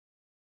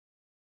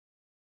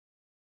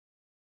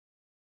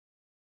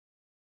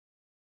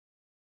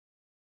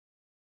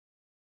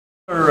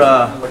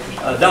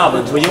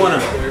Dobbins, will you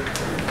want to,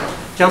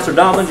 Councilor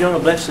Dobbins, you want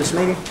to bless this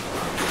meeting?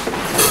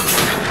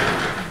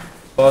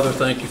 Father,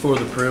 thank you for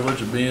the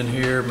privilege of being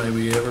here. May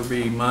we ever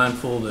be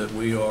mindful that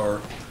we are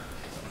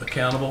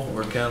accountable.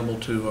 We're accountable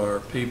to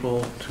our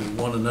people, to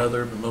one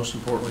another, but most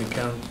importantly,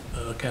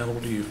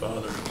 accountable to you,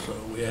 Father. So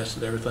we ask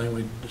that everything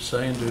we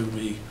say and do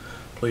be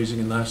pleasing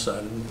in thy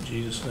sight. In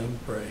Jesus' name we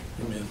pray.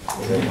 Amen.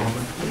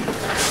 Amen.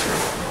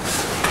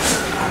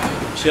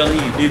 Shelley,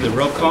 you do the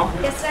roll call?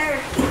 Yes, sir.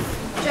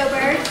 Joe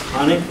Bird.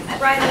 Honey?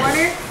 Brian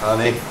Warner.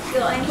 Honey.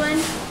 Bill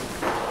England.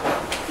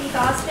 Keith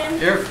Austin.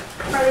 Here.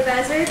 Harley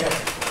Buzzard.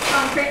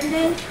 Tom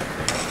Crittenden.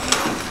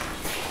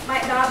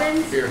 Mike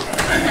Dobbins. Here.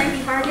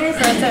 Frankie Hargis.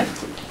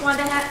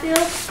 Wanda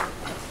Hatfield.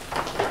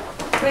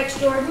 Rex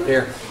Jordan.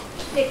 Here.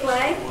 Dick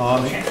Lay.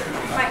 Honey.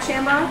 Mike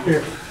Shambaugh.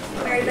 Here.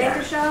 Mary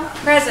Bakershaw.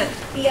 Present.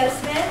 E.O.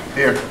 Smith.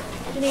 Here.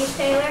 Denise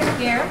Taylor.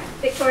 Here.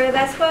 Victoria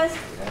Vesquez.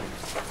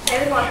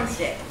 David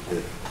Walkenstick.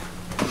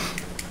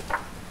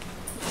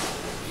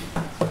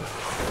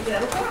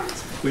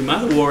 We might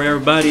have wore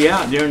everybody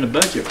out during the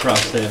budget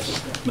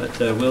process, but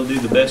we'll do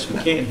the best we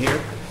can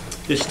here.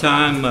 This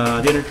time,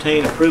 I'd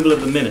entertain approval of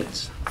the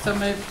minutes. So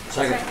moved.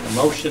 Second. A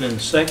motion and a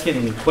second.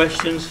 Any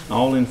questions?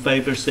 All in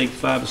favor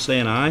signify by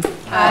saying aye.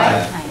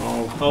 Aye.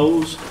 All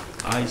opposed?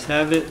 Ayes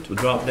have it. We'll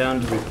drop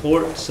down to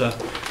reports.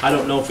 I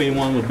don't know if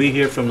anyone will be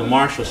here from the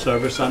Marshal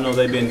Service. I know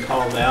they've been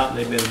called out.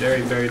 They've been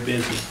very, very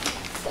busy.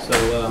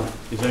 So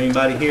is there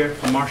anybody here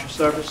from Marshal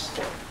Service?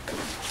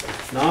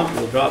 If not,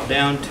 we'll drop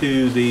down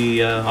to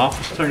the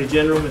Office Attorney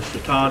General,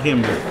 Mr. Todd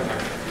Hember.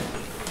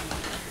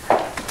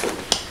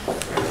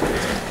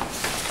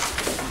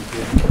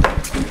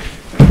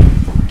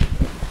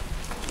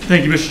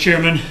 Thank you, Mr.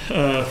 Chairman.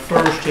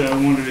 First, I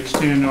wanted to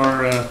extend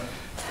our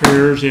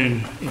prayers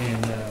and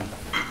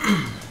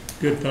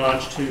good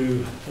thoughts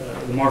to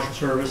the Marshal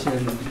Service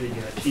and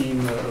the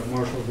team of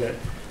marshals that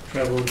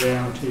traveled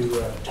down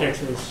to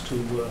Texas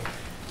to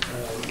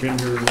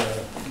render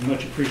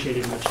much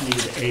appreciated, much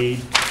needed aid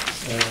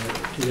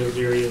to those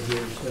areas.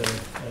 There's,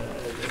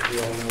 as we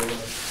all know,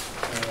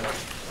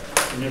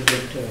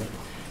 significant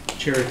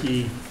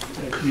Cherokee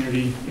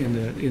community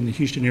in the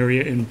Houston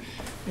area, and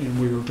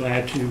we were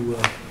glad to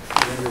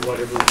render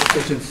whatever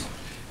assistance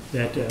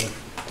that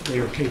they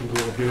are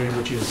capable of doing,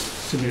 which is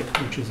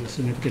a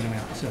significant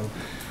amount. So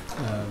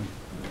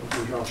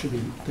we all should be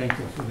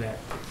thankful for that.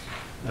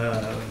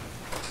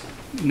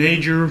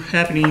 Major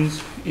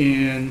happenings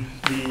in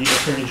the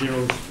Attorney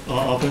General's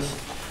office.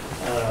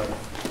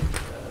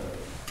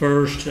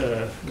 First,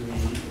 the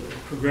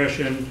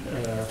progression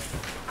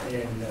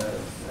in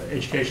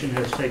education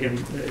has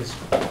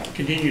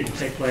continued to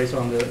take place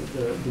on the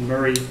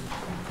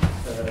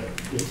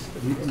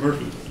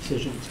Murphy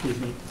decision. Excuse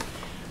me.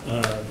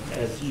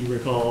 As you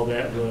recall,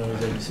 that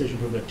was a decision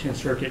from the 10th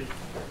Circuit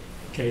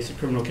case, a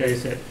criminal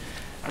case that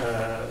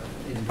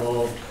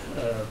involved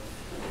a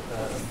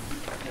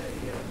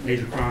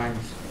major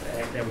crimes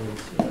act that was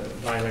a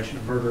violation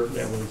of murder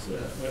that was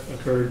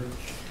occurred.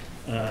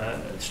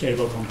 State of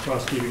Oklahoma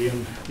prosecuted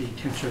him. The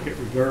 10th Circuit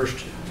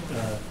reversed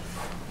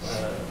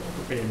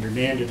and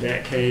remanded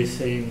that case,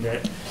 saying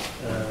that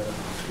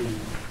the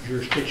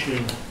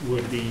jurisdiction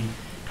would be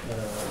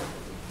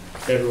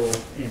federal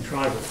and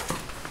tribal.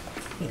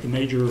 But the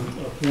major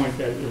point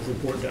that is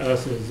important to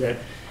us is that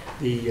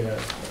the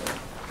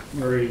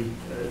Murray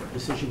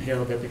decision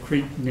held that the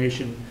Creek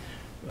Nation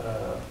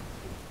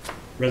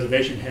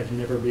reservation has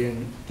never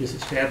been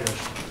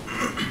disestablished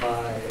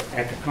by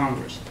act of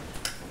Congress,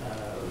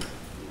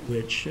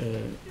 which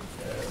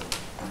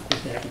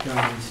if that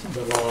becomes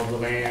the law of the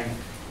land,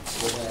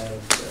 will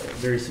have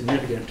very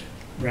significant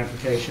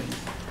ramifications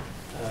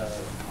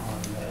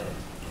on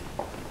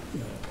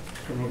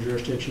criminal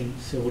jurisdiction,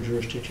 civil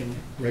jurisdiction,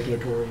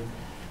 regulatory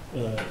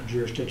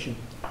jurisdiction.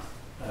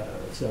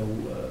 So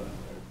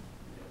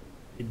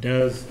it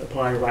does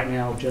apply right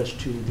now just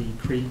to the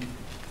Creek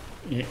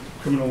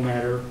criminal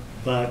matter,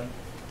 but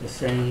the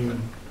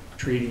same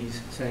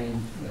treaties,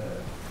 same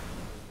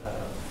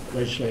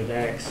legislative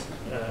acts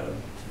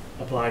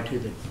apply to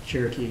the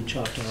Cherokee,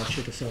 Choctaw,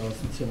 Chickasaws,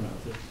 and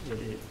Seminoles.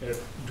 It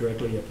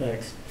directly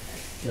affects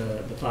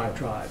the 5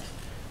 tribes.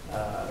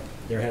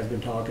 There has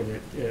been talk of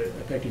it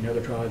affecting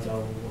other tribes. I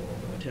will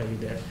tell you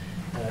that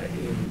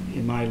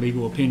in my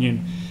legal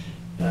opinion,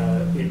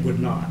 it would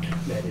not.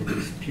 That it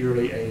is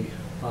purely a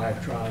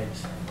 5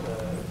 tribes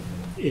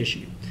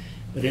issue.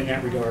 But in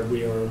that regard,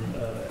 we are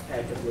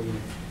actively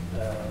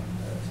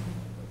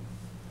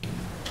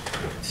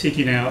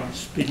seeking out,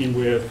 speaking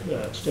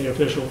with state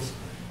officials.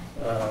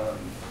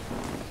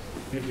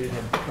 We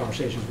had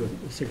conversations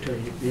with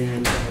Secretary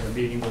Ben. We have a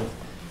meeting with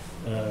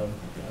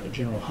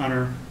General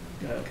Hunter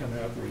coming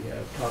up. We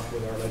have talked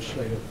with our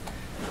legislative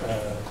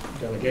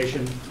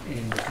delegation,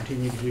 and we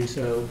continue to do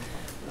so.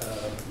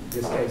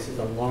 This case is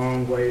a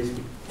long ways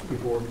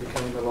before it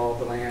became the law of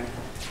the land.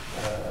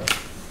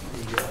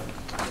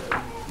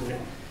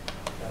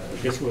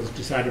 This was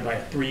decided by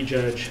a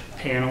 3-judge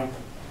panel.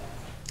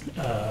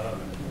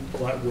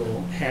 what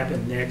will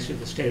happen next is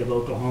the state of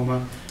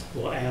Oklahoma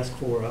will ask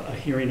for a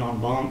hearing en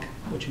banc,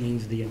 which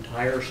means the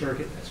entire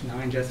circuit, that's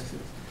 9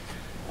 justices.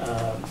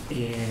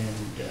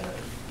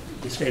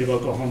 The state of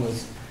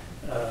Oklahoma's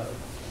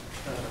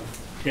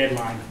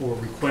deadline for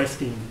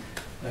requesting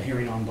a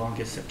hearing en banc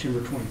is September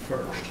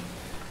 21st.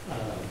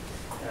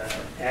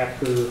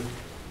 After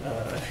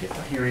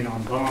a hearing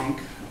en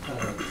banc,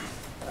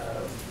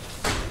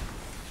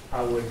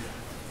 I would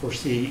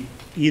foresee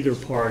either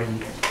party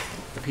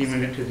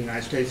appealing it to the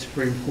United States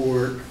Supreme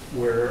Court,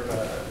 where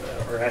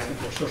or asking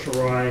for social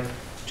right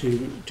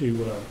to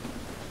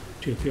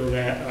appeal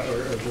that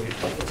or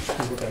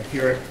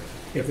hear it.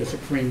 If the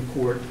Supreme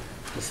Court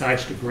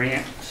decides to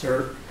grant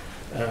cert,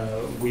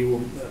 we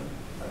will.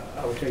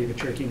 I will tell you the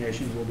Cherokee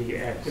Nation will be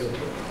active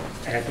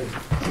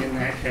in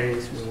that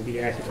case. We will be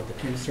active at the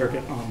 10th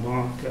Circuit en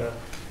banc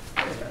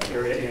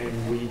area,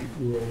 and we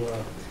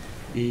will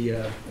be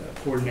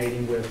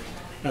coordinating with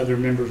other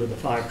members of the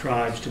 5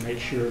 tribes to make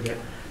sure that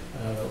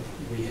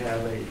we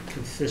have a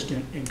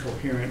consistent and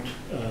coherent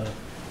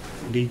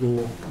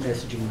legal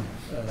messaging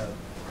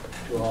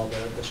to all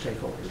the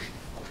stakeholders.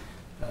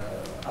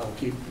 I will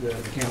keep the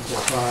council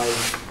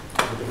apprised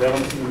of the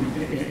development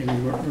in the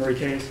Murray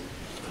case.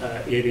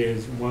 It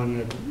is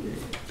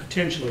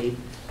potentially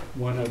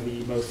one of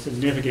the most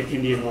significant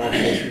Indian law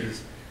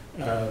cases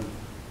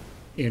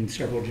in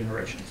several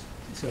generations.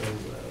 So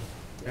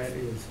that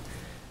is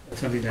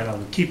something that I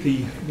will keep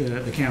the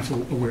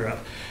council aware of.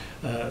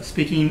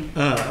 Speaking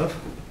of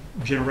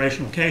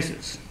generational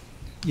cases,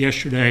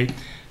 yesterday,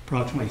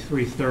 approximately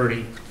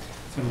 3:30,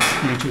 some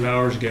 22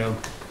 hours ago,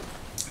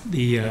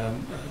 the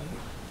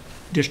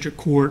District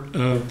Court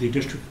of the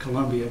District of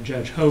Columbia,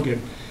 Judge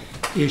Hogan,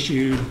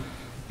 issued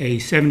a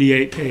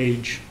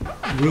 78-page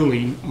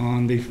ruling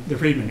on the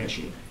Freedman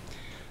issue.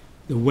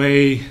 The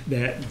way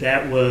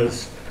that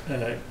was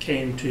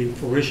came to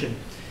fruition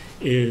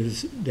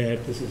is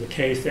that this is a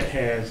case that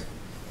has,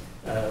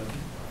 I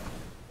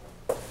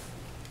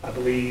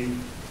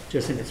believe,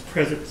 just in its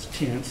present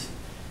tense,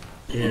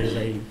 is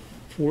a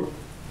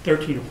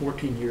 13 or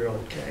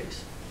 14-year-old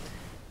case.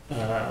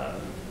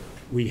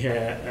 We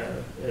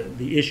had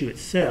the issue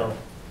itself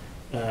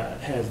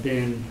has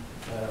been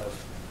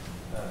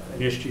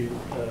an issue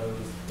of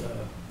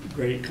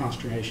great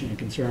consternation and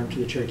concern to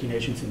the Cherokee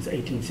Nation since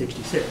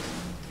 1866.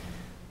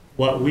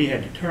 What we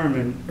had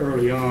determined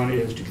early on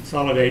is to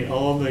consolidate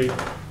all the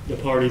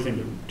parties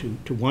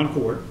into one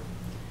court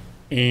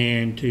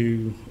and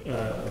to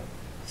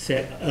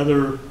set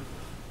other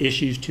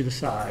issues to the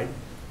side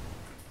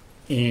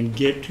and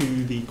get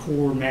to the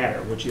core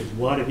matter, which is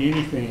what, if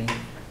anything,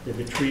 did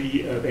the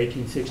Treaty of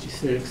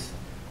 1866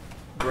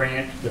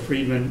 grant the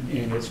freedmen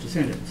and its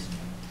descendants.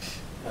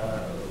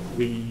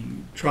 We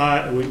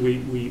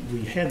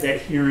had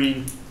that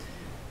hearing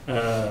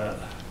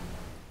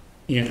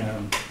in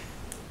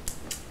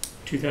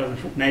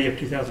May of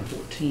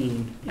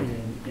 2014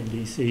 in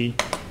D.C.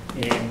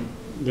 and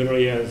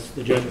literally as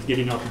the judge was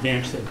getting off the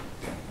bench said,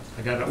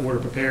 "I got an order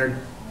prepared.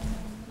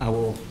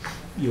 You'll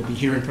be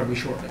hearing from me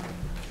shortly."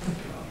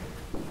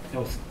 That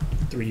was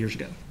 3 years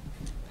ago.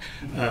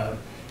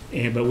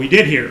 But we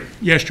did hear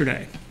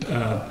yesterday,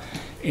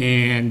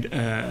 and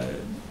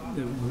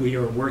we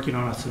are working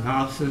on a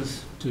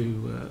synopsis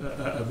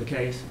of the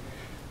case.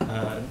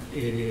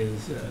 It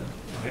is,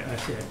 like I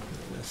said,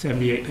 a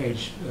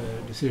 78-page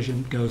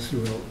decision, goes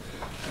through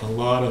a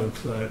lot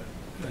of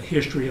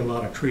history, a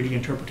lot of treaty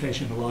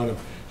interpretation, a lot of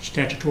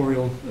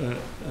statutorial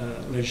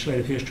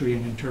legislative history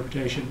and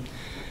interpretation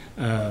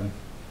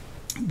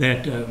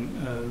that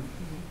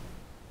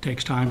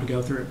takes time to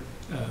go through.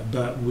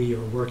 But we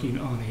are working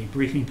on a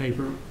briefing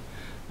paper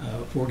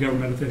for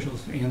government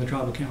officials and the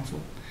tribal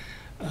council.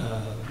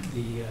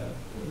 The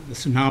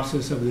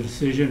synopsis of the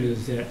decision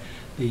is that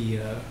the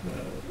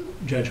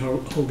Judge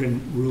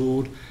Hogan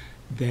ruled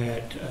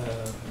that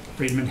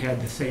freedmen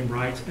had the same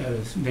rights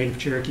as Native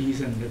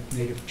Cherokees, and that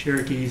Native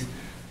Cherokees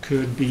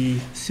could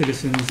be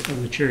citizens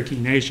of the Cherokee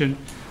Nation,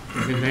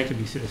 and then they could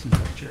be citizens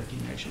of the Cherokee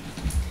Nation.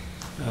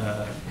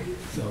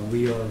 So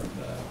we are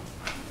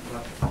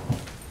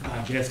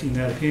digesting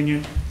that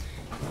opinion,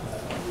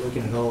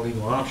 looking at all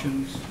legal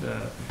options.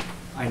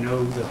 I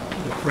know the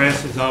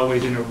press is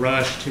always in a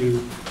rush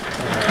to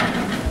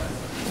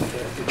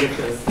get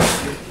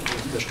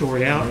the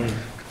story out.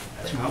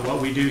 That's not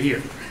what we do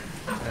here.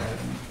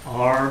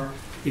 Our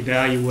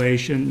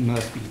evaluation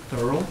must be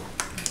thorough,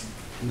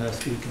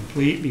 must be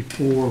complete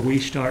before we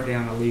start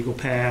down a legal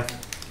path,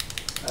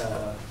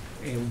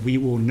 and we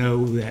will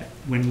know that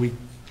when we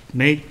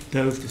make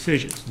those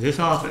decisions, this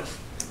office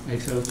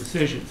makes those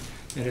decisions,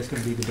 that it's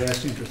going to be the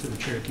best interest of the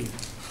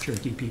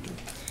Cherokee people.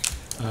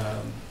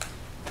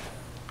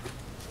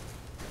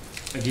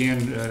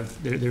 Again,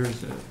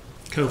 there's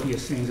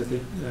copious things that the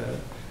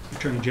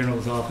Attorney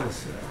General's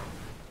office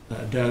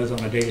does on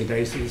a daily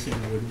basis, and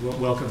I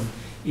would welcome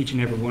each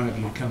and every one of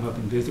you to come up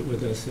and visit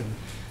with us and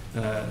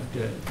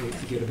to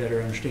get a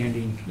better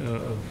understanding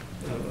of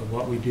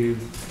what we do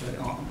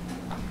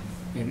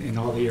in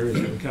all the areas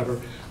that we cover.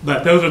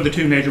 But those are the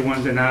two major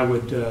ones, and I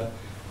would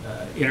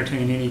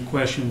entertain any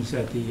questions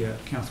that the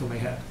council may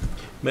have.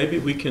 Maybe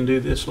we can do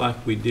this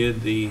like we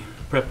did the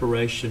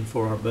preparation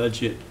for our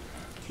budget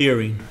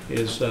hearing,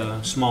 is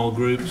small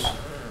groups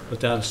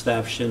without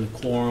establishing a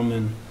quorum,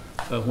 and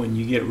when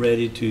you get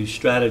ready to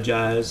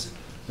strategize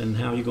and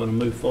how you're going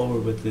to move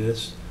forward with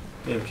this,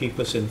 keep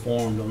us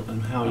informed on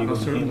how you're going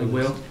to Certainly handle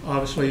this. will.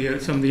 Obviously,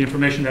 some of the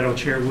information that I'll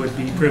share would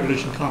be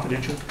privileged and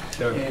confidential,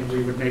 Sure. and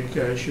we would make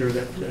sure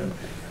that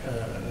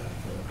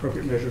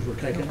appropriate measures were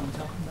taken.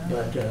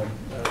 But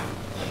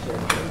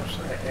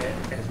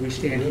as we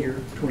stand here,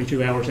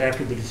 22 hours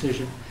after the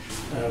decision,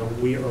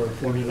 we are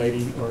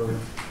formulating, or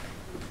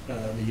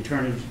the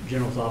Attorney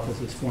General's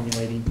office is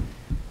formulating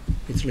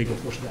its legal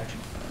course of action.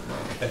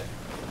 Okay.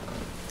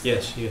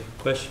 Yes, yeah,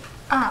 question?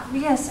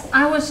 Yes,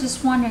 I was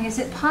just wondering, is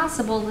it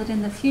possible that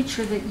in the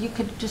future that you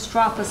could just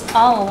drop us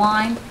all a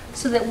line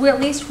so that we at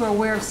least we're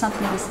aware of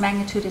something of this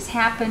magnitude has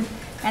happened,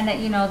 and that,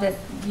 you know, that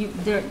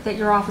that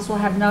your office will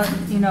have no,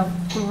 you know,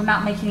 we're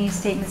not making any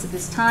statements at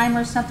this time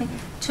or something,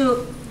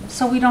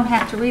 so we don't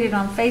have to read it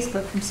on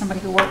Facebook from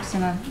somebody who works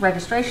in a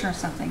registration or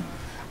something.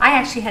 I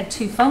actually had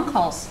 2 phone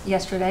calls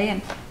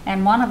yesterday,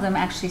 and one of them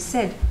actually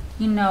said,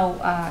 you know,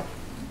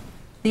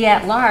 the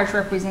at-large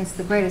represents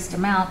the greatest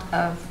amount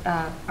of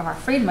our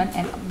freedmen,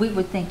 and we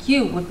would think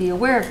you would be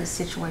aware of this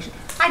situation.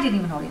 I didn't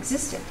even know it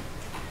existed.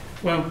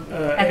 Well,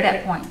 at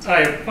that point.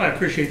 I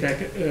appreciate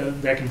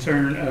that that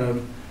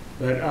concern,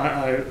 but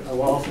I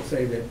will also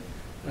say that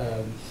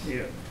you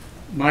know,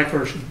 my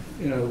first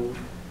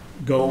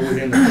goal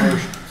within the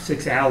first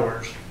 6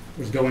 hours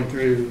was going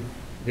through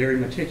very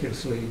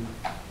meticulously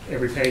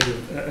every page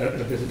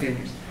of his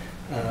opinion.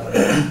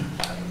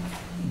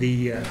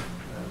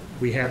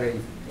 We have a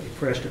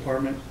press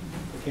department.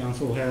 The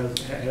council has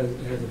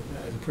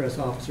a press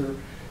officer.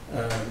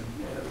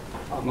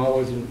 I'm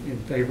always in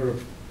favor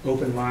of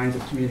open lines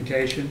of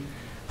communication,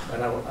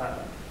 but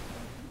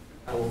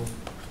I will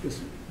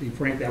just be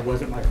frank, that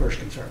wasn't my first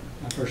concern.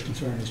 My first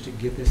concern is to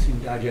get this thing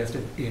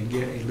digested and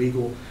get a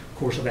legal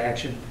course of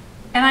action.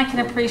 And I can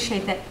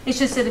appreciate that. It's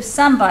just that if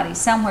somebody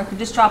somewhere could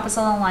just drop us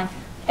on the line,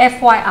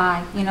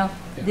 FYI, you know,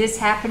 Yeah. this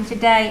happened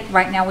today.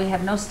 Right now we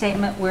have no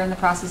statement. We're in the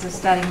process of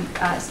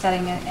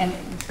studying and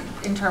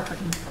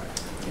interpreting.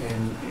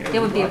 And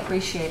It would be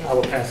appreciated. I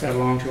will pass that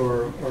along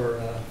to our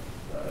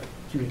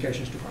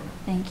communications department.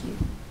 Thank you.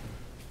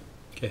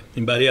 Okay,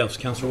 anybody else?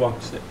 Councilor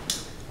Walker said.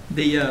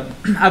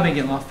 I've been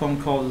getting a lot of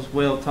phone calls as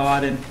well,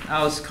 Todd, and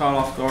I was caught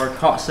off guard,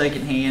 caught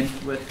secondhand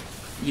with,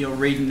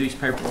 reading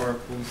newspaper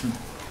articles, and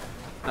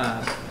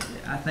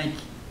I think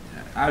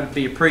I would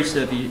be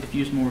appreciative if you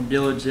was more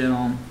diligent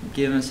on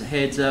giving us a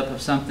heads up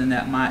of something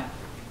that might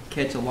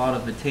catch a lot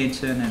of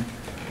attention,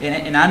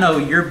 and I know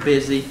you're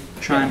busy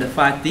trying to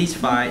fight these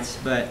fights,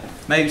 but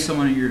maybe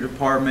someone in your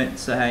department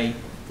say, hey,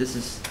 this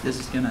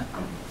is gonna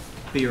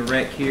be a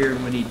wreck here,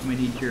 and we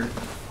need your.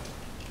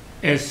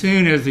 As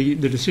soon as the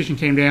decision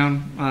came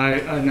down,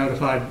 I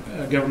notified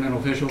governmental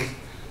officials.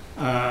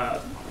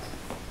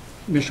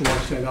 Mr.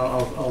 Walker said,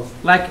 I'll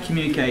Lack of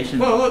communication.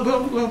 Well,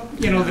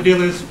 the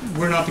deal is,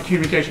 we're not the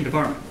communication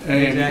department.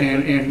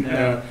 And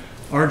Yeah.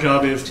 Our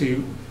job is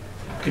to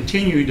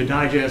continue to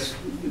digest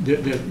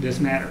this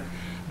matter.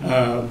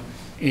 So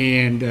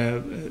like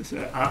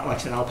I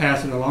said, I'll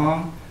pass it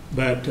along,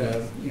 but,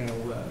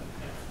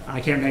 I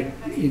can't make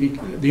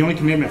the only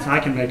commitments I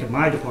can make of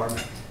my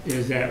department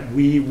is that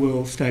we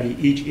will study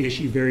each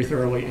issue very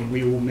thoroughly, and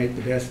we will make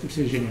the best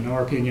decision, in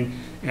our opinion,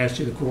 as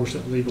to the course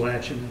of legal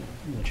action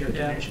in the Cherokee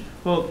Nation.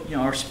 Well,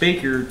 our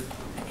speaker,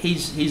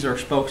 he's our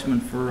spokesman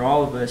for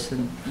all of us,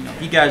 and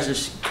if you guys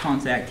just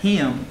contact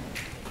him,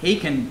 he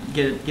can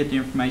get the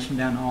information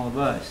down to all of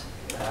us.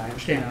 I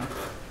understand.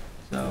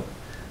 So,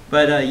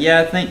 but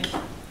yeah,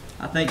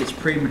 I think it's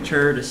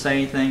premature to say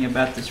anything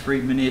about this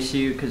Freedman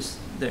issue because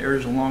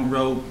there's a long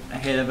road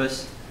ahead of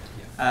us.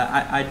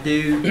 I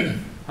do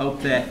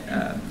hope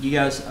that you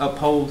guys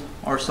uphold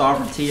our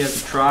sovereignty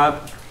as a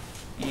tribe,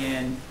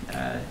 and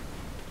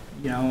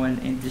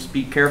and just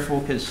be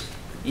careful, because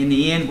in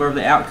the end, wherever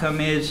the outcome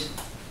is,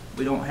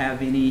 we don't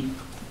have any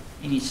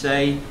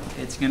say.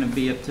 It's going to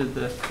be up to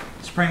the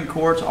Supreme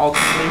Courts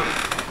ultimately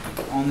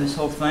on this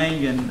whole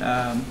thing, and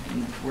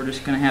we're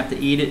just going to have to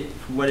eat it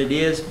for what it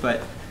is.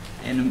 But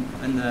in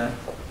the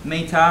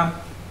meantime,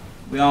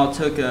 we all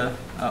took an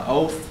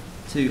oath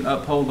to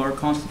uphold our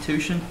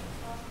Constitution,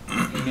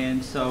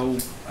 and so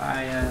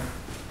I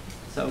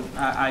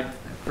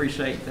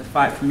appreciate the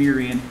fight from your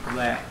end for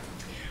that.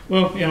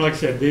 Well, like I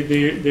said,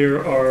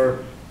 there are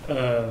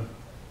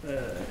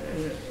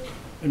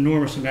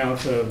enormous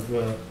amounts of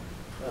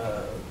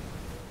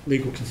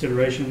legal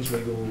considerations,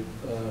 legally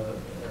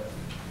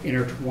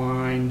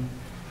intertwined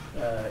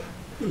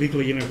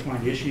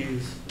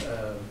issues.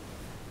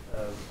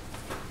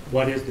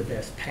 What is the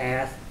best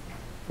path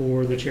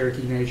for the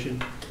Cherokee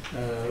Nation?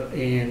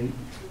 And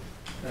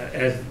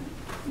as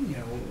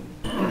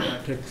I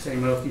took the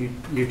same oath you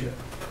took.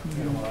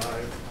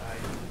 I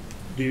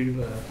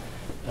do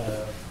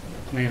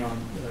plan on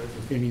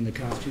defending the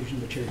Constitution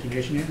of the Cherokee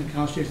Nation and the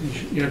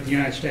Constitution of the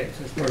United States.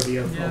 That's part of the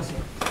oath also.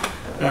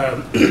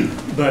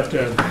 But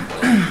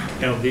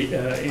you know,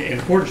 in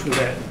accordance with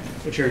that,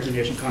 the Cherokee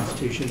Nation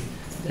Constitution,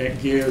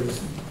 that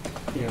gives,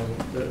 you know,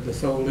 the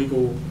sole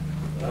legal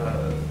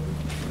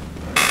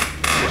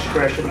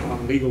discretion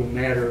on legal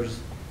matters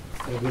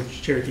of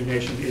which Cherokee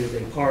Nation is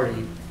a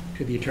party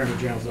to the Attorney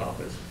General's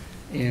office.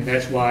 And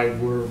that's why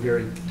we're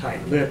very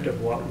tight-lipped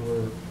of what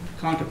we're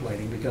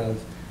contemplating, because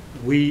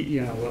we,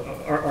 you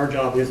know, our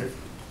job isn't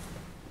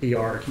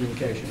PR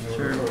communication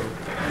or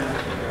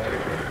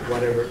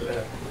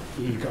whatever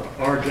you call it.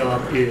 Our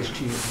job is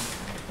to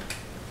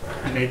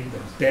make the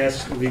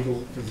best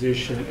legal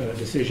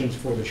decisions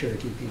for the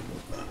Cherokee people.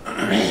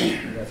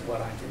 And that's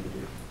what I intend to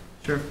do.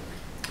 Sure.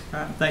 All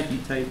right, thank you,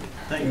 Tate.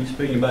 Thank you,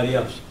 Speaker. Anybody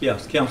else?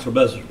 Yes, Councilor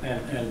Buzzer.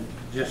 And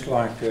just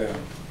like the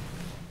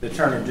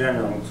Attorney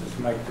General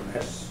to make the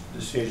best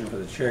decision for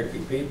the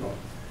Cherokee people,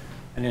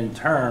 and in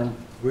turn,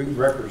 we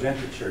represent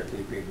the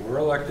Cherokee people. We're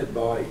elected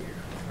body here.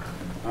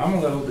 I'm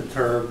a little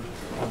disturbed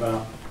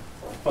about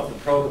what the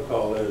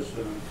protocol is.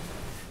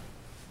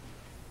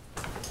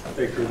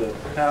 Speaker,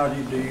 how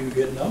do you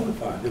get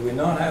notified? Do we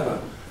not have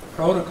a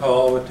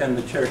protocol within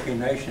the Cherokee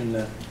Nation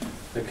that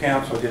the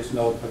council gets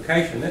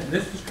notification?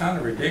 This is kind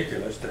of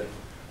ridiculous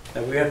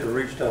that we have to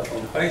reach stuff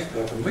on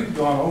Facebook, and we've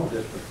gone over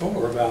this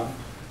before about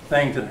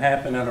things that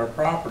happen at our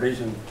properties,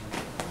 and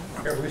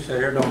here we sit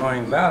here don't know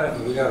anything about it,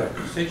 and we got a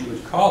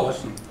constituents call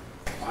us, and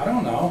I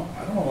don't know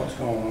what's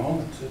going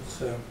on.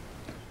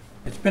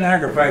 It's been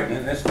aggravating,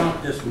 and it's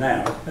not just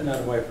now. It's been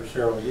that way for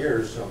several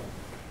years, so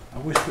I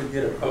wish we'd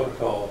get a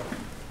protocol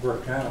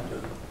worked out to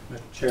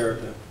Mr. Chair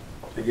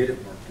to get it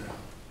worked out.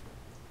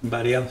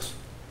 Anybody else?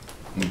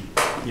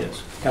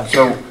 Yes.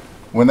 So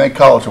when they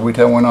call us, are we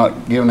telling them we're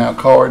not giving out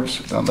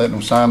cards, not letting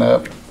them sign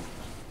up?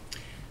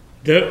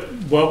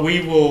 What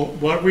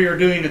we are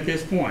doing at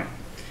this point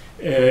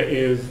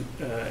is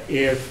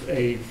if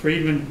a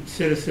freedman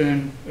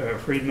citizen,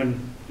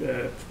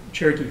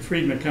 Cherokee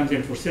freedman comes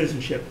in for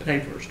citizenship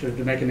papers to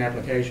make an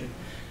application,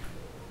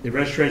 the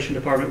registration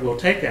department will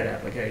take that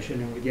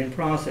application and begin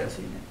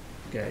processing it.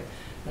 Okay.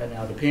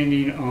 Now,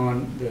 depending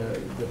on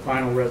the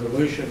final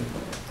resolution,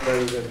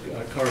 whether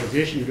the card is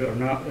issued or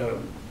not,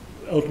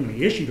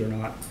 ultimately issued or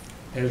not,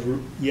 has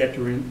yet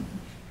to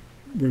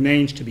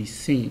remains to be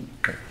seen.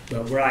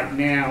 But right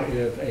now,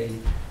 if a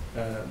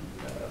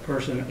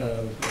person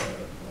of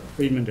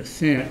freedman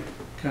descent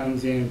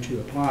comes in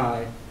to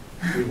apply,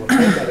 we will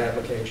take that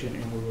application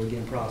and we will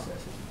begin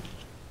processing.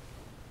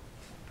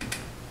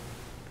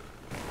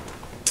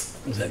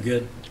 Is that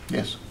good?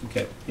 Yes.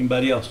 Okay.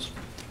 Anybody else?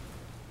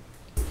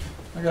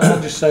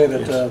 I'll just say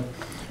that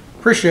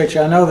appreciate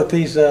you. I know that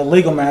these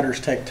legal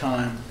matters take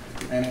time,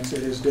 and it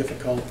is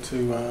difficult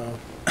to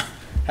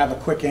have a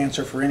quick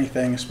answer for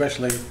anything,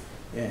 especially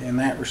in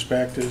that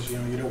respect. Is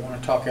you don't want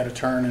to talk out of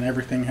turn, and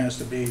everything has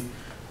to be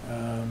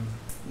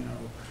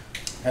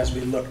has to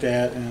be looked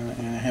at and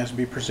it has to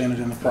be presented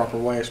in the proper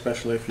way,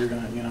 especially if you're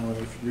going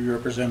to if you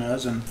represent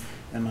us. And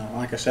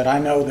like I said, I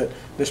know that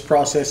this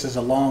process is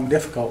a long,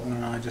 difficult one,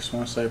 and I just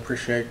want to say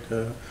appreciate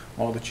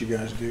all that you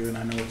guys do, and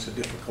I know it's a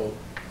difficult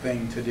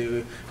thing to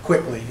do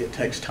quickly. It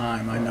takes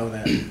time. I know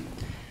that.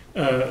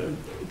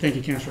 Thank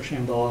you, Councilor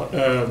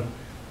Shambaugh.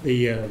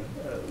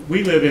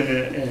 We live in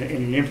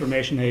an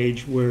information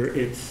age where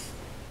it's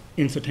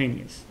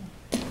instantaneous.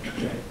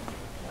 Okay.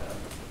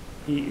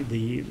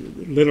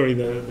 Literally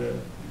the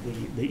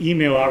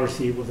email I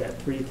received was at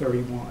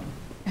 3:31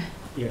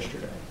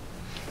 yesterday.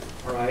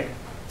 All right.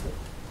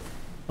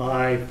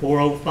 By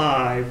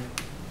 4:05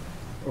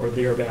 or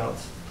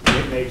thereabouts,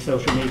 it made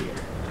social media.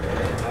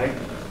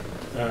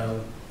 All right.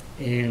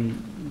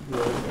 And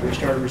we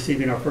started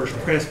receiving our first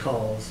press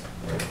calls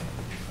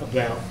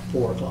about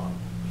 4 o'clock.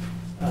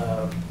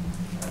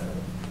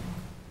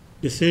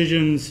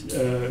 Decisions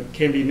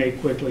can be made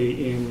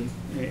quickly in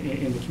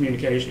the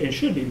communication, and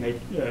should be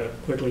made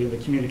quickly in the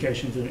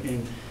communications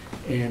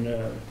and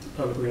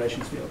public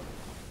relations field.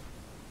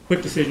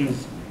 Quick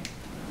decisions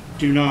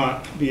do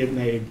not be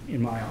made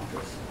in my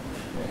office.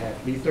 They have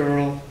to be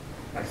thorough.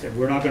 Like I said,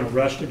 we're not going to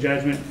rush to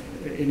judgment.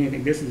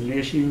 Anything. This is an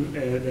issue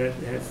that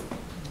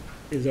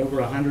is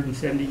over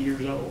 170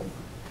 years old.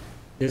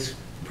 This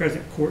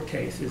present court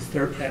case is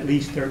at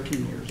least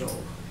 13 years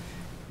old.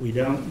 We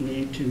don't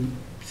need to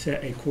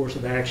set a course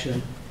of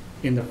action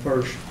in the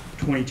first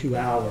 22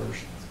 hours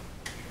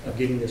of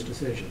getting this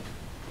decision.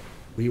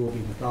 We will be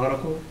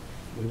methodical,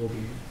 we will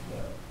be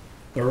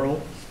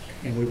thorough,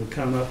 and we will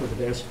come up with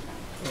the best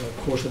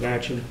course of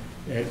action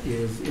that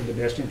is in the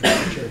best interest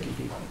of the Cherokee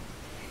people.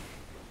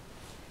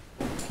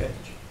 Okay.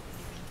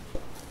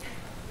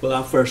 Well,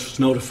 I first was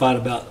notified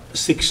about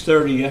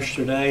 6:30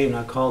 yesterday, and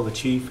I called the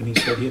chief, and he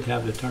said he'd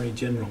have the Attorney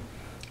General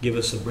give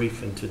us a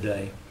briefing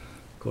today.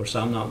 Of course,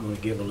 I'm not going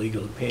to give a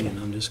legal opinion.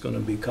 I'm just going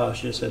to be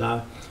cautious, and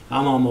I'm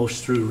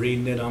almost through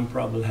reading it. I'm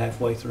probably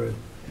halfway through.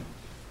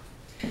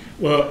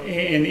 Well,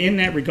 and in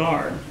that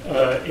regard,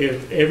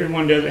 if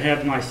everyone doesn't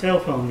have my cell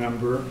phone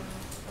number,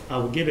 I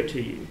will give it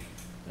to you.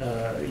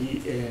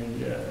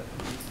 And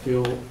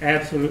feel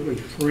absolutely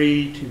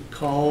free to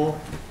call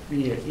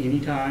me at any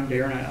time, day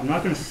or night. I'm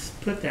not going to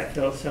put that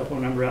cell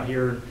phone number out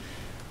here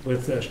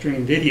with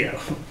stream video,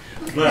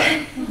 but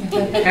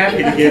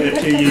happy to give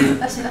it to you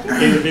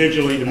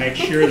individually to make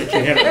sure that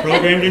you have it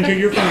programmed into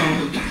your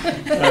phone,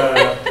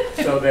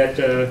 so that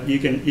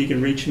you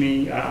can reach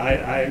me.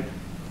 I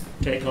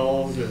take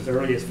calls as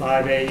early as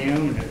 5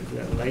 a.m. and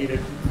as late as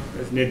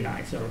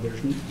midnight, so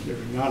there's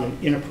not an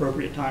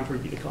inappropriate time for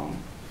you to call me.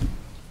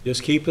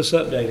 Just keep us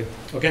updated.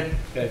 Okay?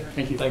 Okay.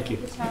 Thank you. Thank you.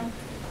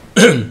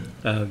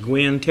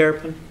 Gwen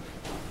Terrapin.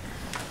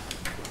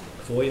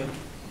 FOIA.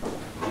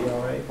 You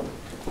all right?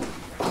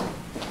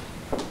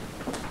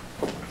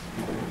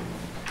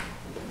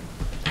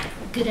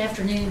 Good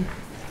afternoon.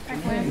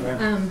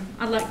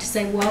 I'd like to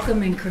say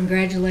welcome and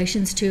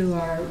congratulations to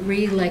our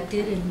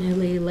re-elected and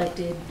newly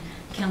elected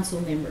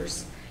council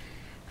members.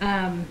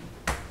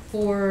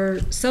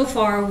 So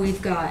far,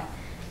 we've got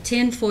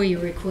 10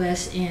 FOIA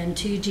requests and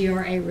 2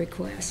 GRA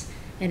requests,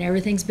 and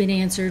everything's been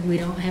answered. We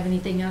don't have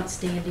anything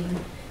outstanding,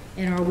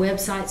 and our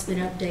website's been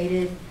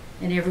updated,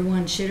 and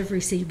everyone should have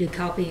received a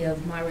copy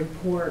of my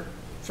report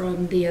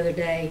from the other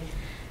day.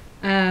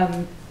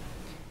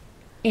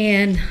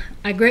 And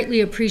I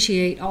greatly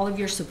appreciate all of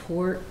your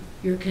support,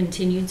 your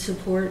continued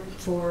support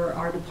for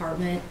our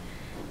department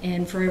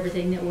and for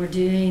everything that we're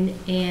doing.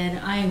 And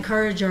I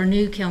encourage our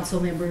new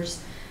council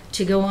members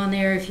to go on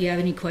there if you have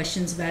any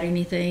questions about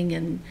anything,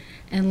 and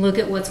look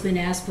at what's been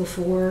asked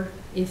before.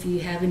 If you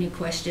have any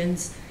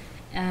questions,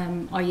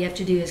 all you have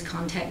to do is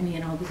contact me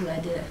and I'll be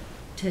glad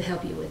to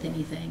help you with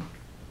anything.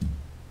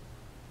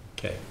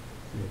 Okay.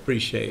 We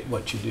appreciate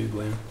what you do,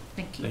 Gwen.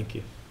 Thank you. Thank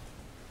you.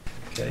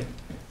 Okay.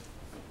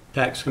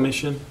 Tax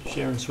Commission,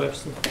 Sharon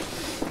Swepson.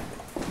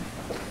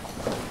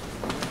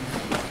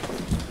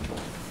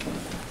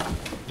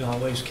 You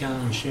always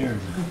count on Sharon.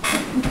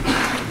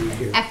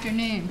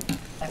 Afternoon.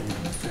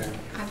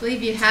 I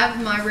believe you have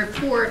my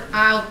report.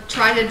 I'll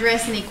try to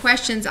address any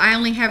questions. I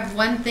only have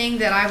one thing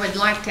that I would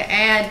like to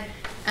add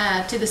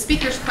to the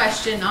speaker's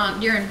question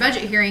during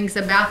budget hearings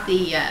about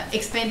the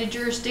expanded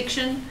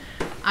jurisdiction.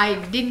 I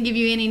didn't give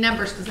you any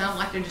numbers because I don't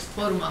like to just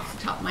quote them off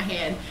the top of my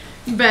head.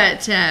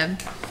 But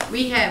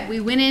we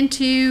went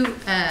into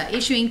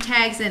issuing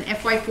tags in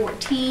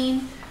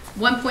FY14,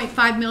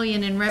 1.5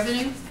 million in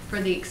revenue for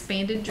the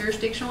expanded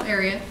jurisdictional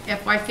area.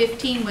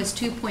 FY15 was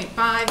 2.5,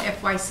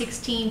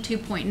 FY16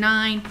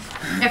 2.9,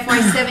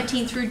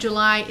 FY17 through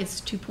July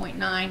it's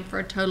 2.9 for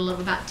a total of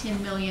about $10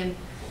 million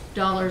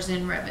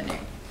in revenue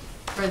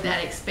for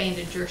that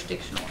expanded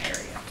jurisdictional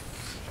area.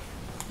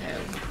 So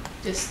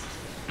this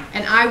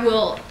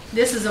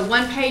is a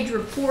one-page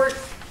report.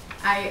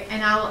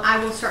 I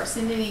will start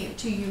sending it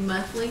to you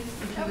monthly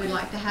if you would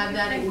like to have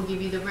that. It will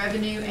give you the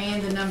revenue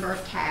and the number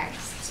of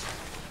tags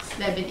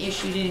that have been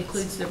issued. It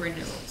includes the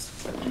renewals.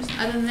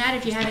 Other than that,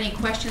 if you have any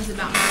questions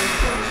about my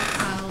report,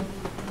 I'll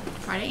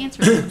try to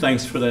answer them.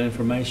 Thanks for that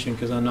information,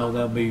 because I know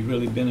that'll be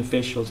really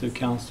beneficial to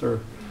Councilor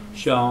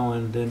Shaw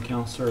and then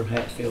Councilor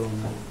Hatfield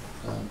on that.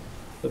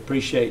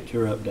 Appreciate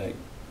your update.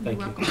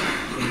 Thank you.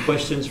 Any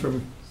questions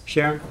from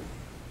Sharon?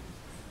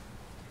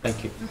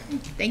 Thank you.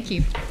 Thank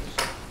you.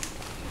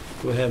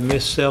 Do we have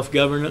Miss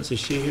Self-Governance? Is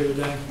she here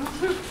today?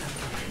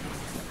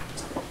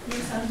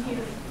 Yes, I'm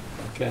here.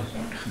 Okay.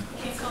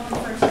 Can't call me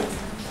first.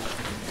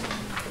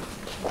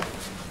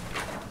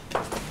 I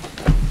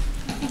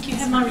think you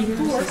have my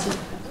report.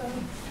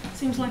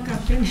 Seems like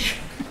I've been here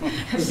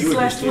since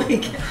last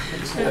week.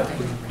 I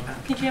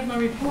think you have my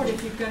report.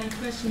 If you've got any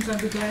questions,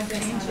 I'd be glad to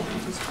answer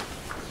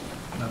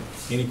them.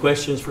 Any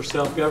questions for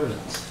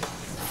Self-Governance?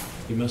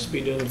 You must be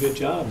doing a good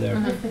job there.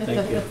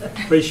 Thank you.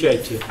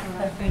 Appreciate you.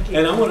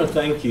 And I want to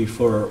thank you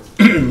for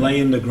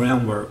laying the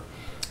groundwork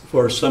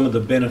for some of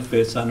the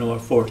benefits I know are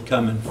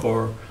forthcoming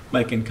for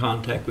making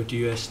contact with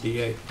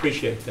USDA.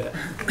 Appreciate that.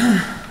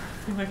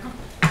 You're welcome.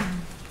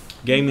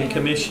 Gaming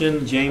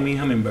Commission, Jamie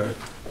Hummingbird.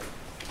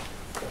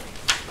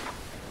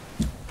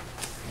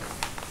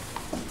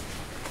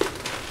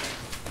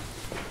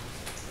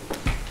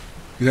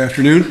 Good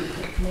afternoon.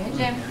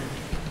 Jim.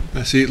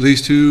 I see at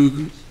least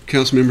 2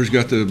 council members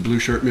got the blue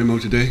shirt memo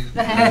today.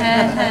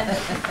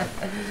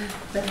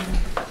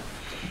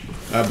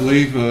 I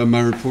believe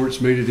my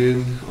reports made it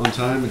in on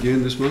time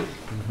again this month.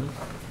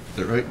 Is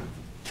that right?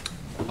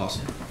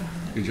 Awesome.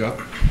 Good job.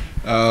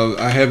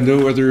 I have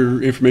no other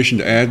information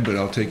to add, but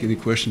I'll take any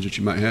questions that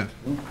you might have.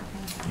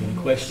 Any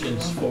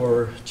questions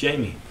for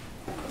Jamie?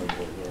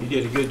 You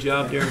did a good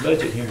job during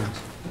budget hearings.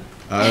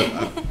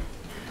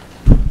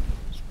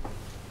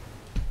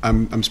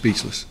 I'm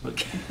speechless.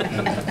 Okay.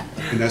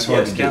 And that's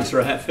hard to do.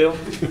 Councilor Hatfield?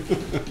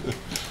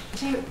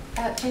 Do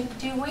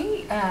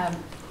we,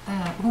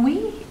 when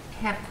we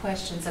have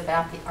questions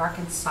about the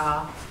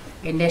Arkansas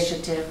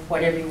initiative,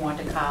 whatever you want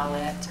to call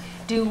it,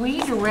 do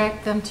we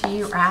direct them to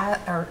you,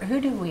 or who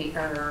do we,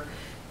 or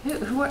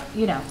who are,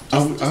 you know?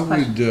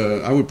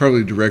 I would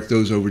probably direct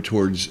those over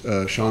towards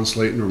Sean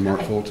Slayton or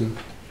Mark Fulton.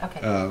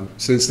 Okay.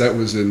 Since that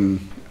was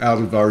out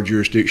of our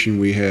jurisdiction,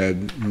 we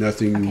had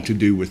nothing to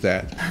do with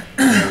that.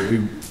 We,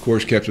 of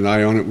course, kept an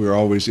eye on it. We were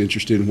always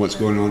interested in what's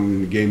going on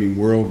in the gaming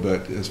world,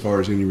 but as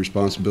far as any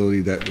responsibility,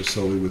 that was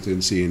solely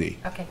within C&E.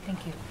 Okay,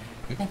 thank you.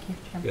 Thank you.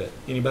 Good.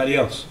 Anybody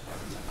else?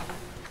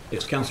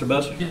 Yes, Councilor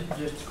Buster?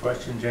 Just a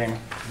question, Jamie.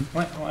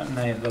 When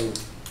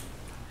the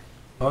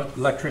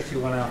electricity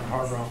went out in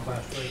Hard Rock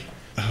last week,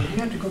 did you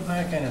have to go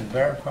back in and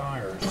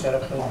verify or set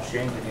up those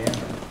machines again?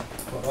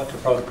 What's the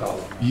protocol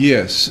on that?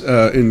 Yes,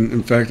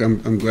 in fact,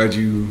 I'm glad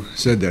you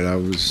said that. I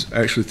was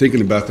actually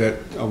thinking about that.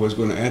 I was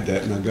going to add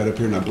that, and I got up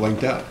here and I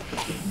blanked out.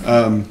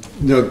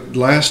 No,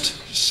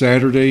 last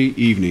Saturday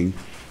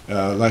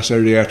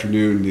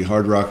afternoon, the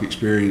Hard Rock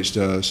experienced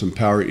some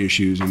power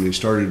issues, and they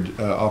started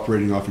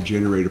operating off of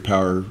generator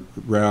power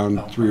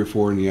around 3 or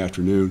 4 in the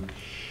afternoon.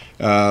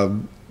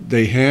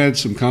 They had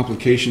some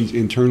complications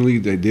internally.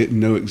 They didn't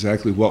know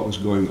exactly what was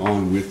going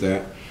on with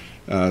that.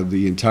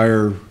 The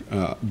entire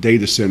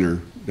data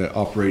center that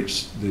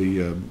operates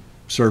the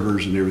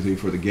servers and everything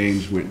for the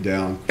games went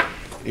down,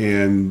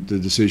 and the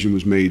decision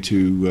was made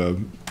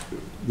to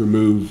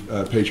remove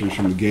patrons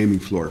from the gaming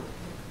floor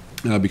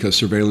because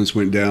surveillance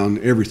went down,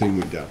 everything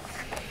went down.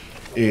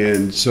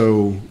 And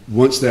so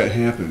once that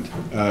happened,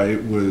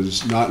 it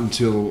was not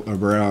until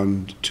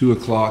around 2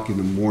 o'clock in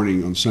the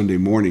morning on Sunday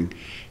morning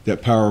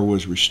that power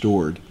was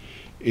restored.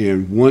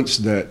 And once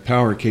that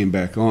power came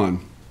back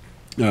on,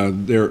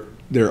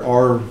 there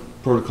are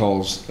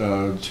protocols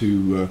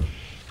to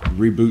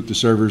reboot the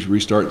servers,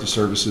 restart the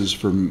services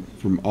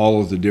from all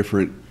of the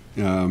different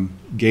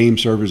game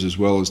servers as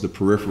well as the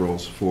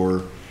peripherals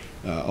for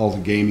all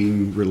the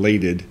gaming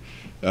related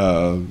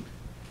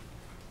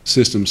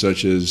systems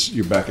such as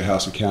your back of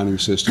house accounting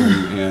system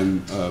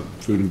and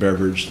food and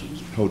beverage,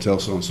 hotel,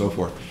 so on and so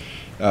forth.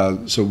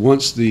 So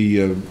once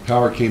the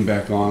power came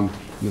back on,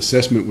 an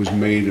assessment was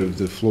made of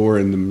the floor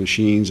and the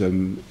machines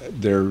and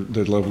their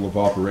level of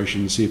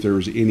operation to see if there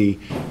was any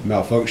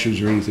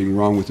malfunctions or anything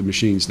wrong with the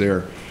machines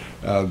there.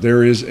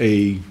 There is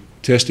a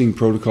testing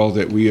protocol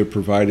that we have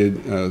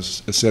provided, a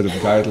set of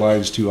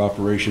guidelines to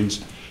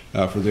operations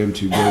for them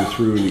to go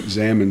through and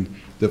examine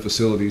the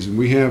facilities. And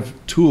we have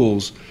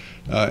tools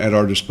at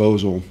our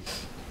disposal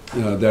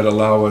that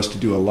allow us to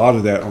do a lot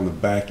of that on the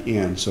back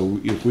end. So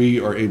if we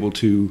are able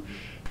to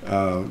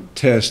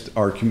test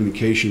our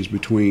communications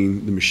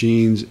between the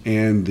machines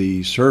and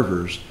the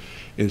servers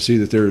and see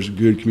that there's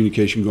good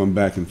communication going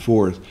back and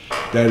forth,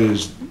 that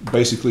is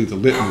basically the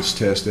litmus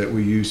test that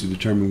we use to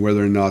determine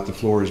whether or not the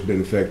floor has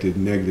been affected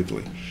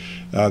negatively.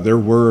 There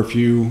were a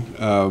few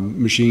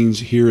machines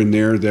here and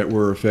there that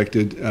were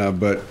affected,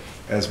 but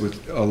as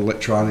with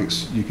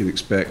electronics, you can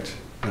expect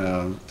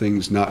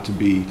things not to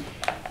be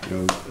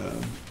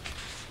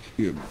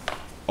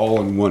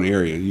all in one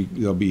area.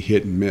 They'll be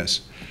hit and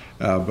miss.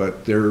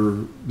 But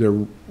there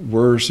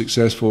were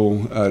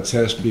successful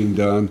tests being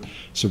done.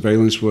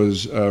 Surveillance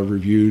was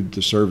reviewed.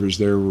 The servers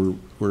there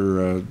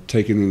were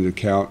taken into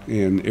account,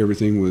 and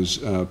everything was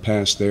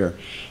passed there.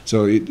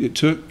 So it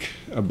took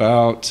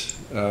about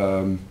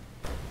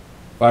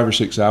 5 or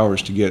 6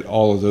 hours to get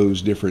all of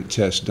those different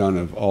tests done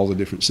of all the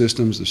different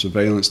systems, the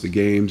surveillance, the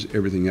games,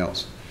 everything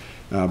else.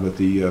 But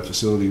the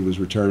facility was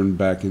returned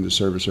back into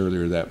service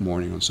earlier that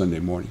morning, on Sunday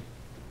morning.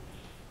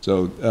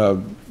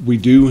 So we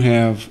do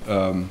have,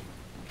 in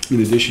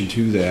addition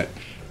to that,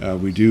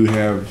 we do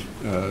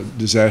have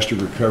disaster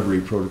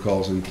recovery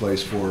protocols in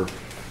place for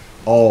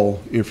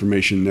all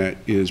information that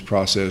is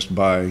processed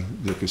by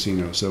the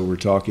casino. So we're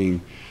talking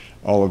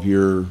all of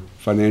your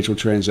financial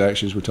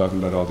transactions, we're talking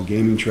about all the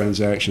gaming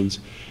transactions,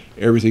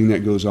 everything that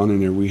goes on in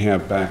there, we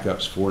have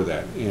backups for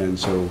that. And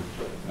so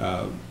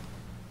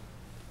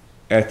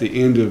at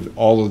the end of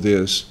all of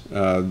this,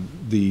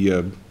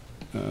 the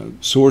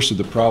source of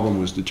the problem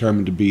was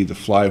determined to be the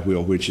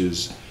flywheel, which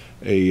is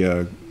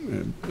a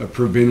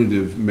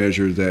preventative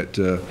measure that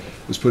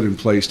was put in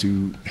place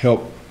to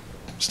help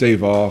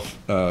stave off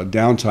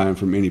downtime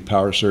from any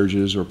power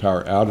surges or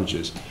power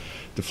outages.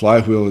 The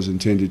flywheel is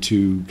intended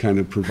to kind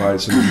of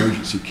provide some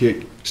emergency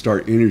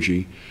kick-start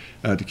energy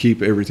to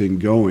keep everything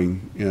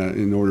going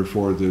in order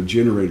for the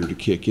generator to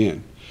kick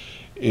in.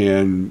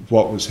 And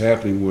what was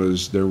happening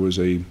was there was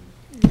a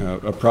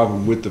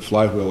problem with the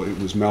flywheel. It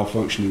was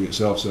malfunctioning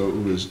itself, so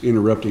it was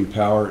interrupting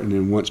power, and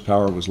then once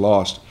power was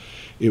lost,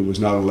 it was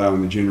not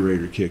allowing the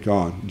generator to kick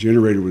on. The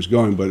generator was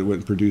going, but it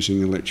wasn't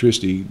producing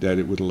electricity that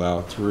it would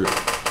allow through.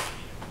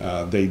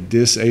 They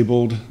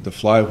disabled the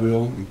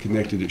flywheel and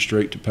connected it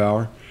straight to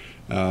power,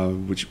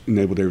 which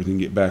enabled everything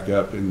to get back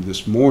up. And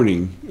this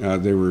morning,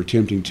 they were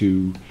attempting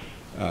to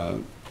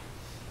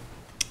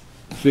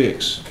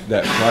fix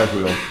that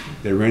flywheel.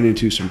 They ran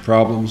into some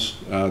problems.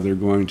 They're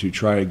going to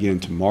try again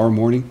tomorrow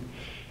morning.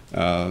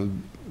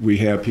 We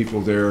have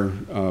people there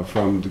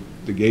from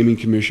the Gaming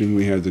Commission.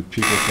 We have the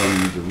people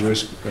from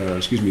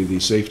the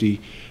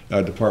safety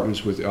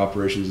departments with the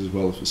operations as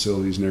well as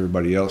facilities and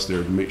everybody else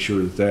there to make sure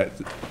that that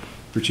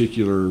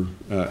particular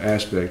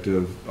aspect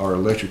of our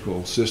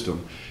electrical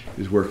system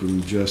is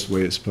working just the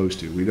way it's supposed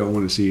to. We don't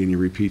want to see any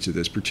repeats of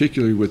this,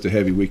 particularly with the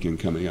heavy weekend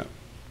coming up.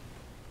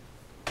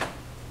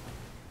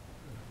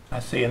 I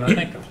see, and I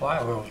think the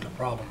flywheel was the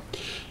problem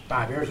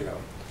 5 years ago.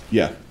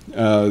 Yeah,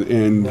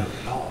 and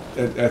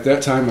at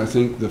that time, I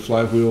think the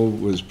flywheel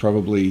was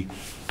probably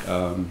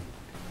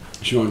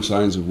showing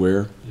signs of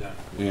wear,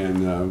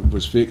 and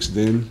was fixed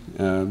then,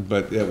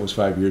 but that was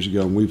 5 years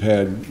ago, and we've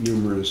had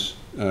numerous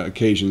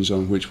occasions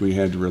on which we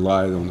had to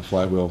rely on the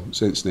flywheel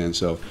since then.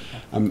 So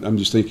I'm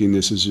just thinking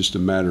this is just a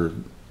matter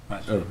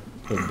of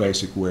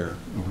basic wear.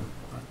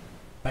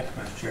 Thank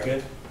you, Mr. Chair.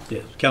 Good.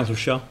 Yes. Councilor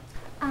Shaw?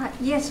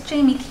 Yes,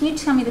 Jamie, can you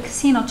tell me the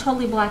casino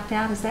totally blacked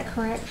out, is that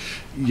correct?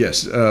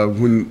 Yes,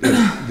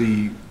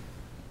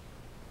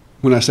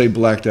 when I say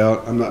blacked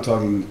out, I'm not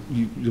talking,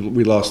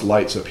 we lost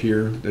lights up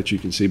here that you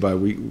can see by,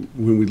 when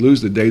we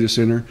lose the data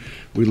center,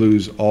 we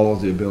lose all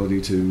of the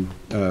ability to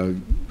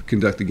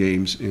conduct the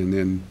games, and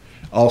then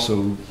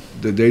also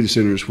the data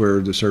centers where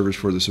the servers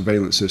for the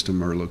surveillance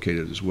system are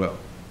located as well.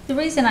 The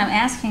reason I'm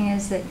asking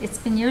is that it's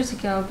been years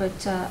ago,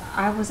 but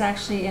I was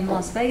actually in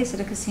Las Vegas at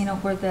a casino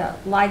where the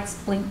lights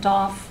blinked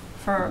off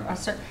for a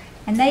certain,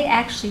 and they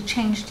actually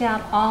changed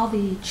out all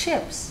the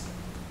chips.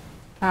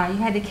 You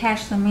had to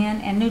cash them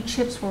in, and new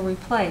chips were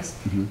replaced.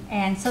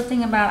 And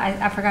something about,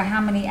 I forgot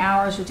how many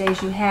hours or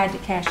days you had to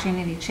cash in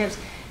any chips.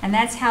 And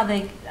that's how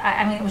they,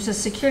 I mean, it was a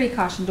security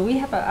caution. Do we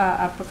have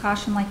a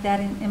precaution like that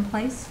in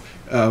place?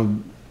 Not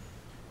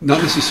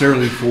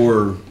necessarily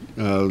for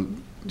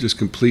just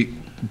complete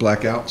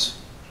blackouts.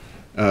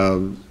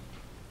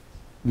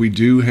 We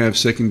do have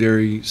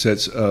secondary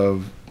sets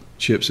of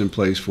chips in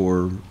place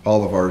for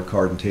all of our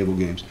card and table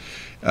games.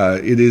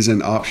 It is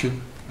an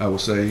option, I will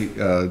say,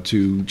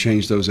 to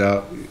change those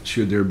out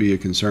should there be a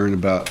concern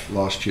about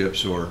lost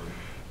chips or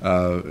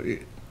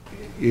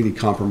any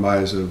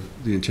compromise of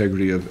the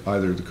integrity of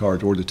either the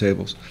cards or the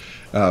tables.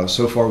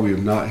 So far we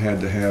have not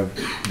had to have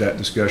that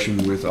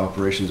discussion with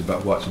operations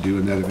about what to do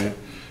in that event,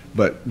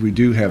 but we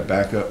do have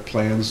backup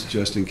plans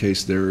just in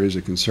case there is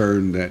a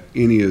concern that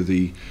any of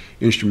the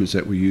instruments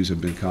that we use have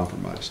been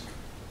compromised.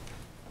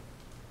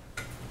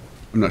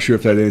 I'm not sure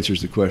if that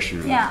answers the question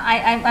or not. Yeah,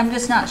 I'm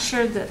just not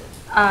sure that,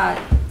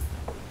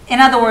 in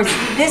other words,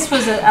 this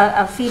was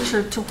a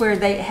feature to where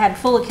they had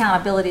full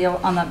accountability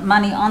on the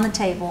money on the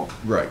table.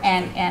 Right.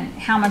 And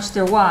how much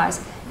there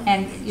was.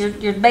 And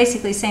you're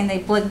basically saying they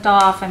blinked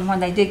off, and when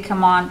they did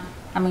come on,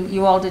 I mean,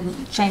 you all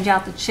didn't change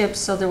out the chips,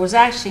 so there was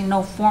actually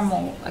no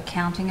formal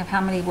accounting of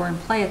how many were in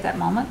play at that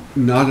moment?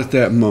 Not at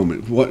that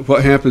moment.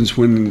 What happens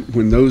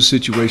when those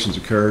situations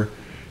occur,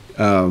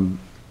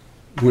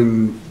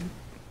 when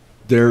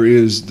there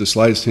is the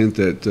slightest hint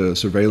that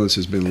surveillance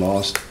has been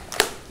lost,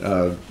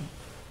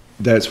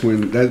 that's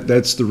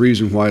the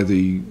reason why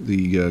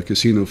the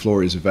casino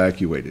floor is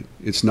evacuated.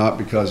 It's not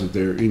because of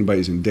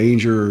anybody's in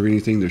danger or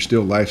anything. There's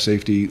still life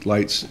safety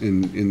lights.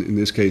 In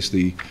this case,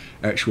 the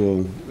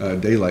actual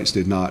daylights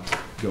did not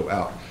go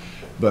out.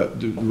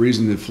 But the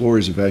reason the floor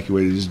is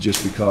evacuated is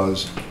just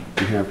because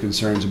we have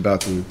concerns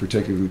about the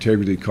protective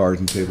integrity of card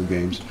and table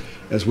games,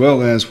 as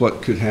well as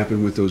what could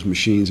happen with those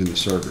machines and the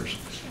servers.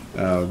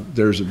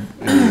 There's a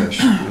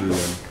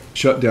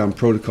shutdown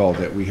protocol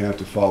that we have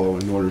to follow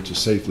in order to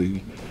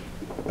safely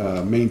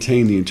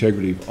maintain the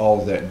integrity of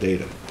all of that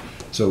data.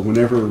 So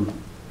whenever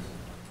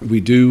we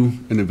do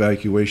an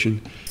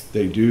evacuation,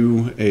 they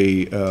do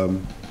a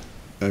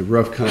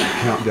rough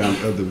countdown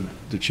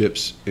of the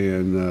chips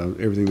and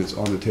everything that's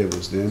on the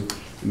tables then,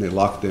 and they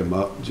lock them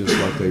up just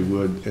like they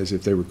would as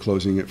if they were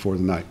closing it for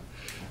the night.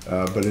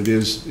 But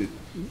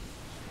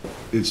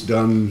it's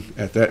done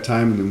at that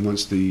time, and then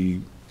once the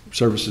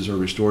services are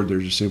restored, they're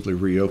just simply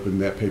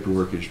reopened. That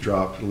paperwork is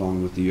dropped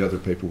along with the other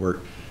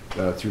paperwork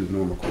through the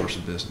normal course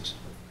of business.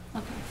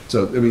 Okay.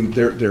 So, I mean,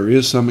 there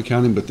is some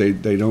accounting, but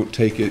they don't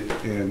take it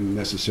and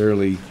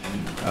necessarily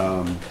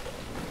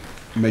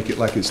make it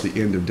like it's the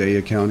end of day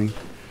accounting.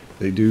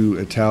 They do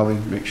a tally,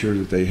 make sure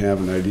that they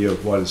have an idea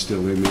of what is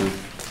still in there,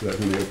 so that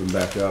when they open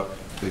back up,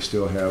 they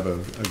still have a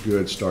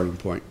good starting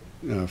point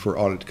for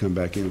audit to come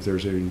back in if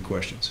there's any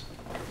questions.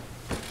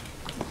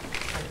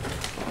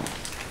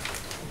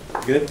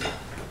 Good?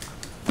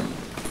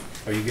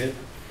 Are you good?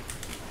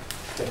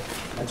 Okay.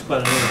 That's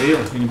quite an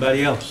ordeal.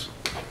 Anybody else?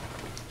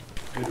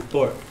 Good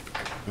report.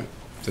 Right.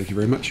 Thank you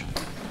very much.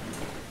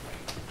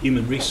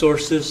 Human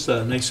Resources,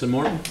 Nathan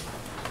Morton.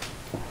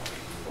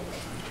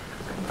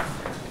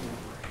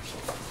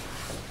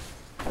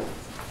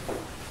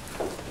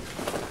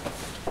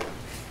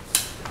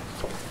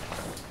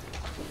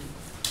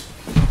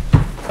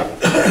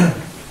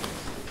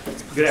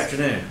 Good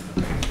afternoon.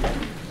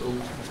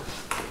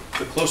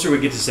 The closer we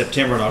get to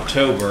September and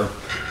October,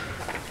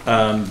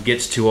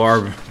 gets to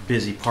our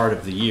busy part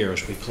of the year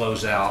as we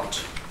close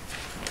out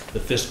the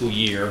fiscal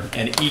year,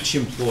 and each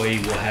employee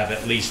will have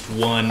at least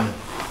one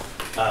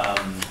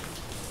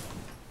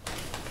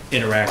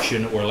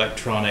interaction or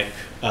electronic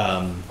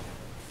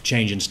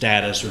change in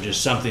status, or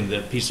just something,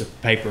 that piece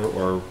of paper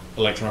or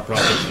electronic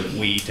process that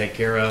we take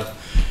care of.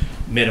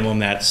 Minimum,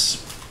 that's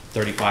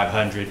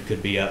 3,500,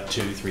 could be up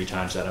to 3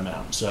 times that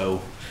amount.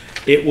 So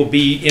it will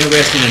be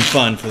interesting and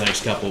fun for the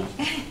next couple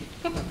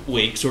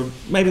weeks, or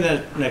maybe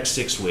the next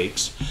 6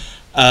 weeks.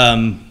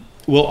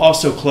 We'll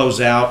also close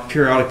out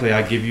periodically.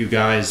 I give you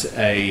guys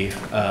a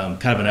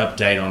kind of an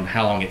update on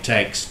how long it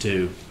takes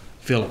to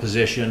fill a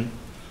position,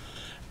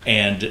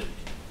 and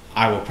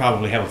I will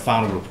probably have a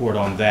final report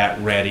on that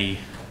ready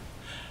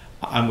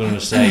I'm going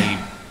to say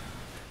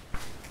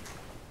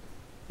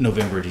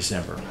November,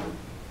 December,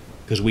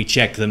 because we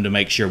check them to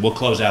make sure. We'll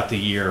close out the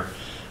year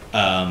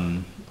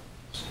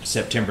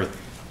September,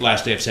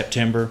 last day of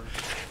September,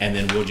 and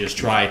then we'll just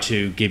try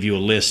to give you a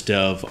list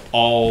of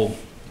all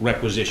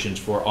requisitions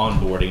for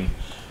onboarding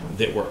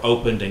that were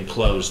opened and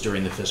closed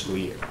during the fiscal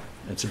year.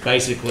 And so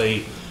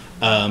basically,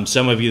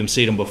 some of you have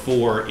seen them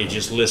before. It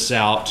just lists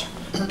out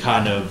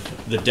kind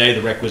of the day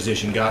the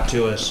requisition got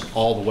to us,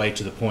 all the way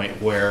to the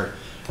point where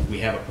we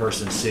have a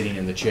person sitting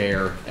in the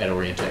chair at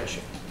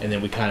orientation. And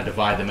then we kind of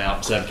divide them out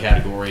in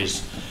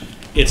subcategories.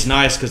 It's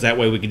nice because that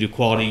way we can do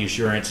quality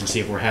assurance and see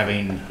if we're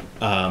having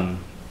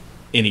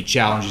any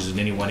challenges in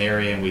any one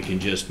area, and we can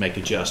just make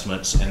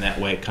adjustments, and that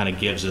way it kind of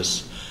gives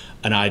us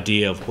an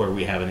idea of where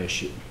we have an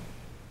issue.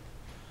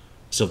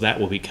 So that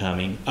will be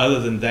coming. Other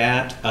than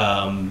that,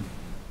 my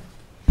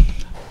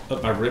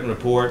written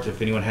report,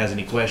 if anyone has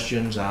any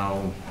questions,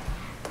 I'll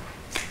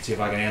see if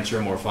I can answer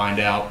them or find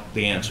out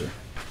the answer.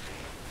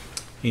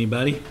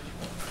 Anybody?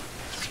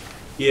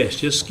 Yes,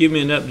 just give me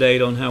an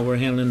update on how we're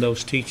handling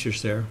those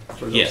teachers there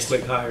for those Yes.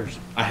 quick hires.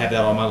 I have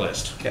that on my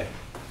list. Okay.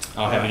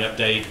 I'll have an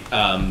update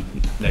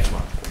next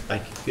month.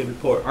 Thank you. Good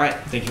report. All right,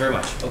 thank you very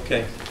much.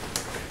 Okay.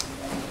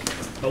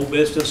 Old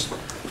business.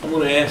 I'm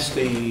going to ask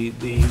the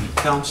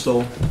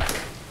council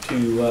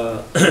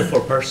to,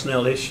 for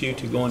personnel issue,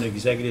 to go into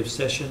executive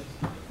session.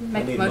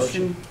 Make Need a a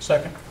motion.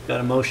 Second.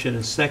 Got a motion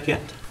and second.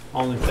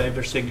 All in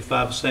favor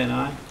signify by saying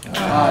aye.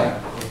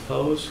 Aye.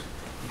 Opposed?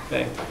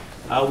 Okay.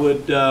 I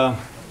would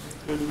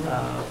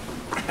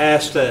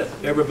ask that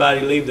everybody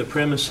leave the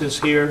premises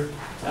here.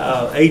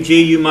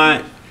 AG, you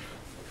might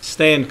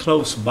stand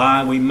close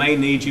by. We may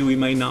need you, we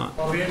may not.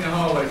 I'll be in the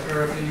hallway,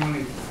 sir, if you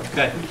need.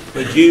 Okay.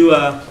 Would you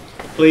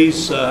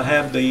please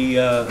have the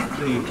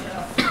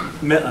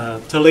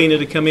Talina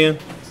to come in?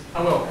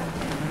 I will.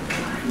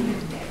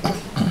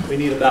 We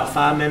need about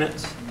 5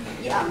 minutes.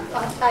 Yeah,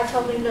 I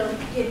told him to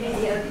give me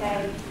the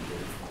okay.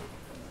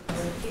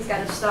 He's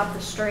got to stop the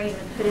stream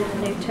and put in the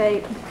new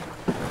tape.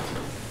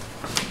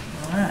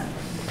 All right.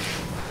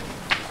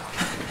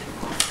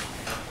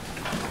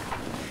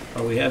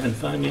 Are we having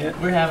fun yet?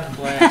 We're having a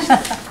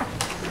blast.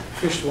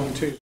 Fish one,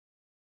 too.